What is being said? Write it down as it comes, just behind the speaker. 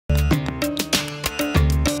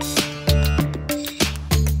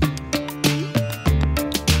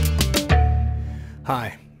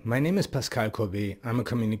My name is Pascal Courbet. I'm a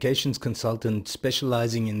communications consultant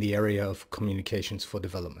specializing in the area of communications for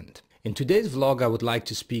development. In today's vlog, I would like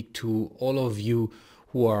to speak to all of you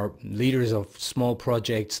who are leaders of small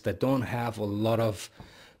projects that don't have a lot of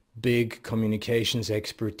big communications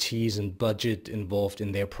expertise and budget involved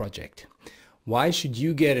in their project. Why should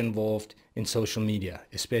you get involved in social media,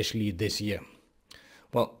 especially this year?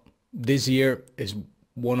 Well, this year is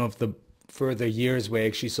one of the further years where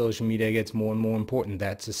actually social media gets more and more important.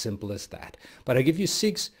 That's as simple as that. But I give you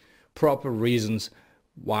 6 proper reasons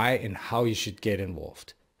why and how you should get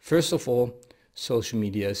involved. First of all, social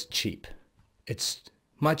media is cheap. It's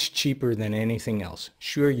much cheaper than anything else.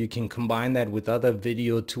 Sure, you can combine that with other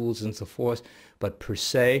video tools and so forth, but per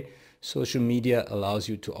se, social media allows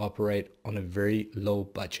you to operate on a very low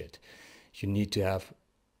budget. You need to have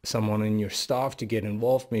someone in your staff to get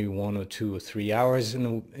involved, maybe 1 or 2 or 3 hours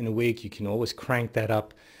in a week. You can always crank that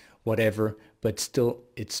up, whatever, but still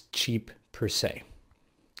it's cheap per se.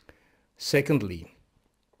 Secondly,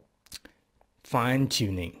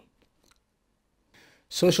 fine-tuning.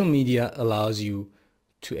 Social media allows you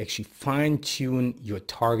to actually fine-tune your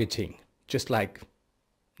targeting, just like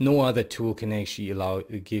no other tool can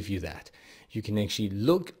actually give you that. You can actually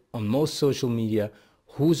look on most social media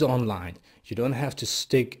who's online. You don't have to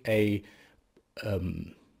stick a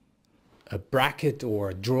bracket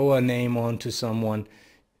or draw a name onto someone.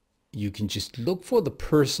 You can just look for the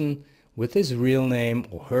person with his real name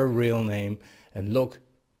or her real name and look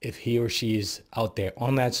if he or she is out there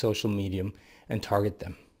on that social medium and target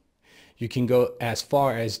them. You can go as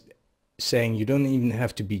far as saying you don't even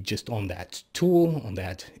have to be just on that tool, on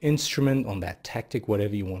that instrument, on that tactic,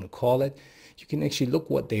 whatever you want to call it. You can actually look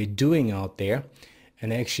what they're doing out there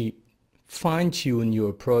and actually fine-tune your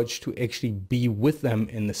approach to actually be with them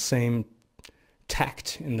in the same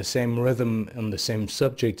tact, in the same rhythm, on the same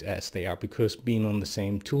subject as they are, because being on the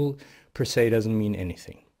same tool per se doesn't mean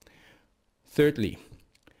anything. Thirdly,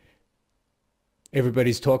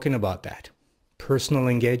 everybody's talking about that. Personal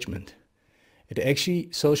engagement.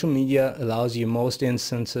 Social media allows you in most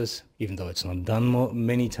instances, even though it's not done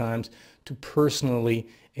many times, to personally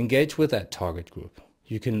engage with that target group.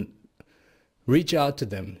 You can reach out to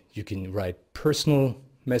them. You can write personal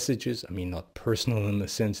messages. I mean, not personal in the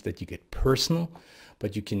sense that you get personal,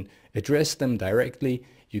 but you can address them directly.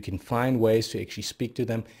 You can find ways to actually speak to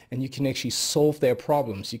them, and you can actually solve their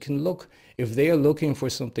problems. You can look if they are looking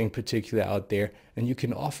for something particular out there, and you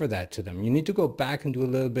can offer that to them. You need to go back and do a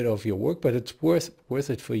little bit of your work, but it's worth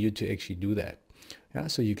it for you to actually do that. Yeah?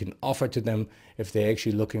 So you can offer to them if they're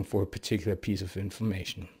actually looking for a particular piece of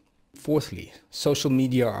information. Fourthly, social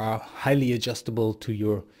media are highly adjustable to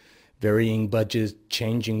your varying budgets,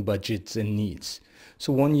 changing budgets and needs.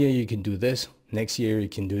 So one year you can do this, next year you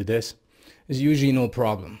can do this. There's usually no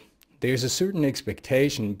problem. There's a certain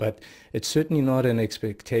expectation, but it's certainly not an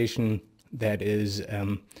expectation that is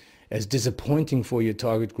as disappointing for your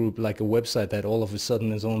target group like a website that all of a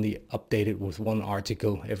sudden is only updated with one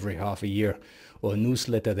article every half a year, or a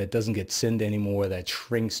newsletter that doesn't get sent anymore, that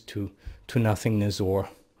shrinks to nothingness, or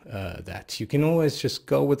that. You can always just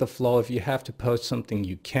go with the flow. If you have to post something,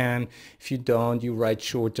 you can. If you don't, you write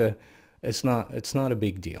shorter. It's not a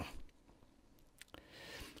big deal.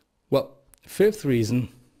 Well, fifth reason,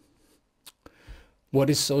 what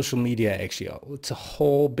is social media actually? It's a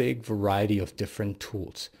whole big variety of different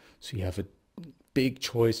tools. So you have a big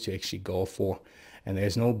choice to actually go for, and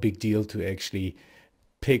there's no big deal to actually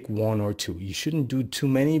pick 1 or 2. You shouldn't do too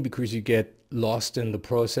many because you get lost in the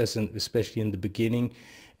process, and especially in the beginning.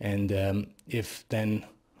 And if then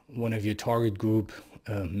one of your target group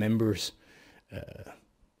members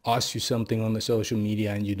asks you something on the social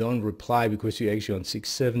media and you don't reply because you're actually on 6,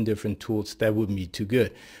 7 different tools, that wouldn't be too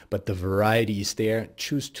good. But the variety is there.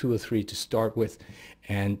 Choose 2 or 3 to start with,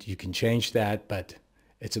 and you can change that, but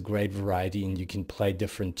it's a great variety, and you can play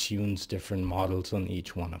different tunes, different models on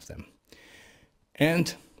each one of them.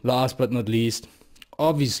 And last but not least,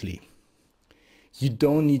 obviously, you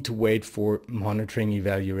don't need to wait for monitoring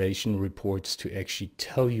evaluation reports to actually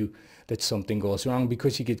tell you that something goes wrong,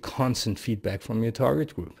 because you get constant feedback from your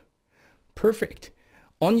target group. Perfect.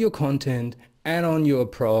 On your content and on your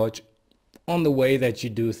approach, on the way that you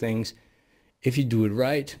do things. If you do it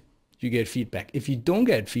right, you get feedback. If you don't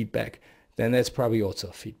get feedback, then that's probably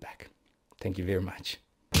also feedback. Thank you very much.